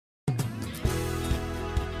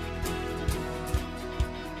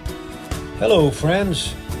Hello,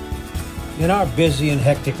 friends. In our busy and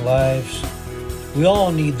hectic lives, we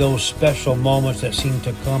all need those special moments that seem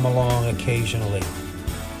to come along occasionally.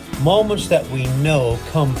 Moments that we know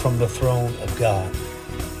come from the throne of God.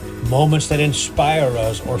 Moments that inspire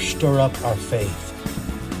us or stir up our faith.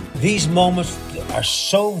 These moments are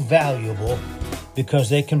so valuable because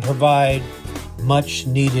they can provide much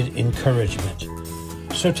needed encouragement.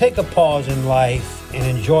 So take a pause in life and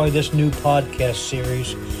enjoy this new podcast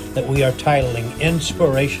series that we are titling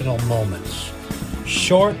Inspirational Moments.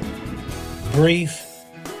 Short, brief,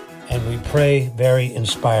 and we pray very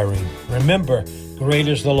inspiring. Remember, great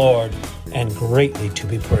is the Lord and greatly to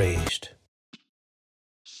be praised.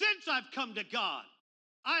 Since I've come to God,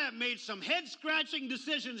 I have made some head-scratching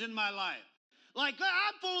decisions in my life. Like,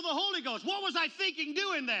 I'm full of the Holy Ghost. What was I thinking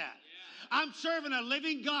doing that? I'm serving a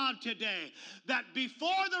living God today that before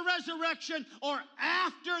the resurrection or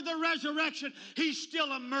after the resurrection, He's still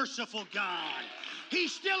a merciful God.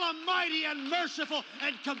 He's still a mighty and merciful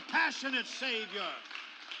and compassionate Savior.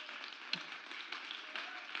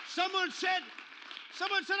 Someone said,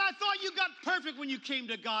 I thought you got perfect when you came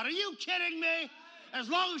to God. Are you kidding me? As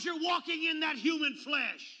long as you're walking in that human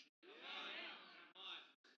flesh.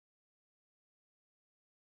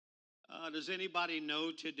 Does anybody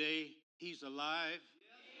know today He's alive?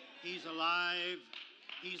 He's alive.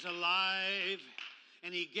 He's alive.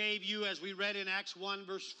 And He gave you, as we read in Acts 1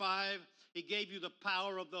 verse 5, He gave you the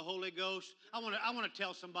power of the Holy Ghost. I want to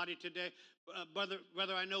tell somebody today,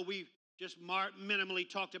 brother, I know we just minimally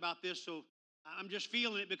talked about this, so I'm just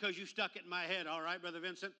feeling it because you stuck it in my head, all right, Brother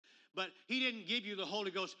Vincent? But He didn't give you the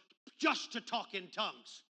Holy Ghost just to talk in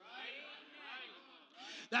tongues.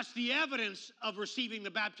 That's the evidence of receiving the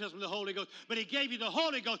baptism of the Holy Ghost. But He gave you the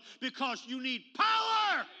Holy Ghost because you need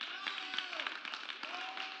power.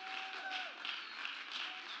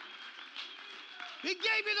 He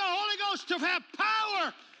gave you the Holy Ghost to have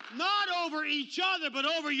power, not over each other, but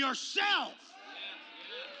over yourself.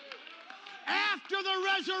 After the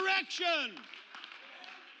resurrection.